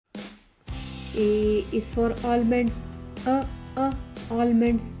A is for almonds. A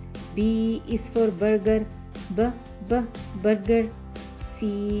almonds. B is for burger. B burger.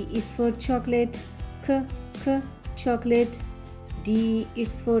 C is for chocolate. K chocolate. D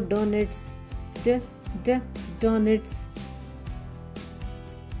is for donuts. D donuts.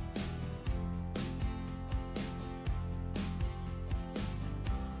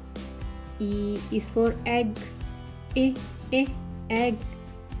 E is for egg. A egg.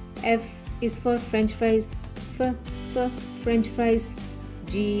 F is for French fries. F French fries.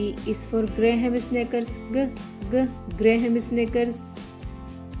 G is for Graham Snickers. G Graham Snickers.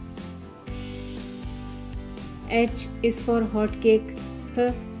 H is for hot cake.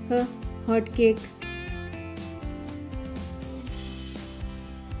 H hot cake.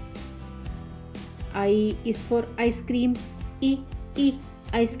 I is for ice cream. E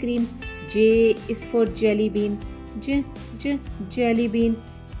ice cream. J is for jelly bean. J jelly bean.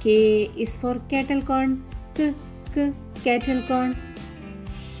 K is for kettle corn. K kettle corn.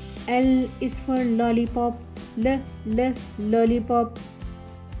 L is for lollipop. L lollipop.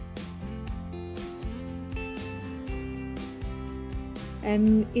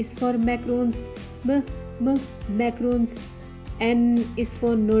 M is for macaroons. M macaroons. N is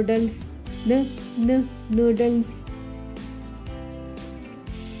for noodles. N noodles.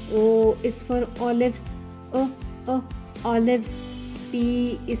 O is for olives. O olives.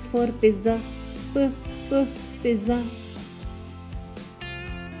 P is for pizza. P pizza.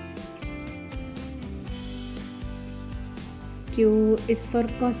 Q is for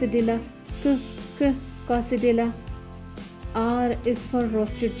quesadilla. K quesadilla. R is for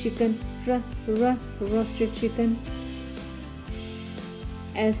roasted chicken. R roasted chicken.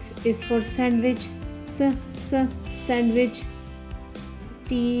 S is for sandwich. S sandwich.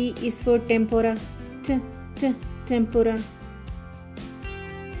 T is for tempura. T tempura.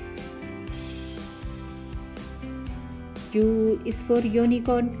 U is for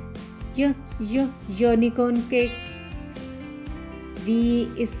unicorn. Unicorn cake.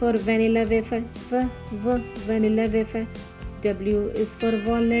 V is for vanilla wafer. V vanilla wafer. W is for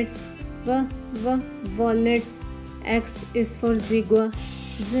walnuts. V walnuts. X is for zigua.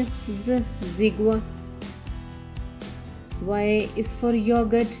 Z zigua. Y is for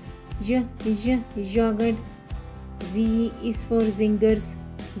yogurt. Yogurt. Z is for zingers.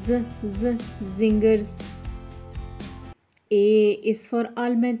 Z zingers. A is for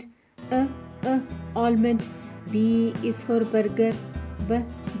almond. Almond. B is for burger. B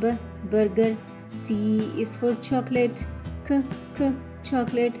burger. C is for chocolate. K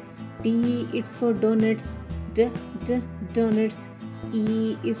chocolate. D is for donuts. D donuts.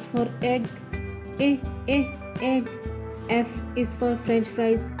 E is for egg. A egg. F is for French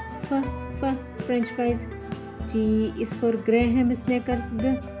fries. F French fries. G is for Graham Snickers.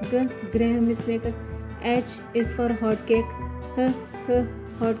 G Graham Snickers. H is for hot cake. H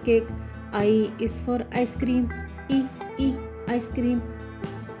hot cake. I is for ice cream. E ice cream.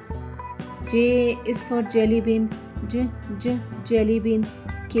 J is for jelly bean. J jelly bean.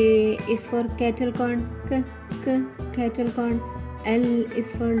 K is for kettle corn. K kettle corn. L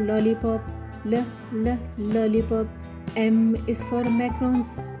is for lollipop. L lollipop. M is for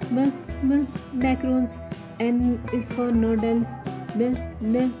macarons. M macarons. N is for noodles.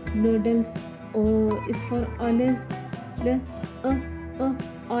 N noodles. O is for olives. L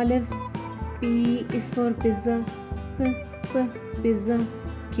olives. P is for pizza. P pizza.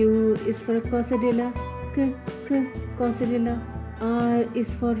 Q is for quesadilla. K quesadilla. R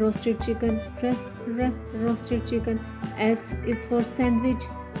is for roasted chicken. R roasted chicken. S is for sandwich.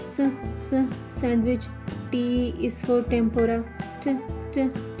 S sandwich. T is for tempura. T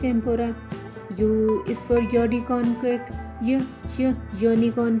tempura. U is for unicorn cake.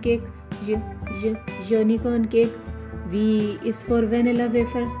 Unicorn cake. Unicorn cake. V is for vanilla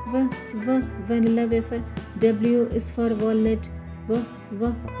wafer. V vanilla wafer. W is for walnut. V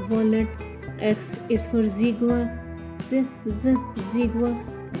walnut. X is for zigua. Z zigua.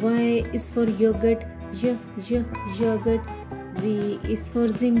 Y is for yogurt. Yogurt. Z is for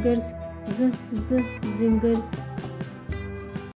zingers. Z zingers.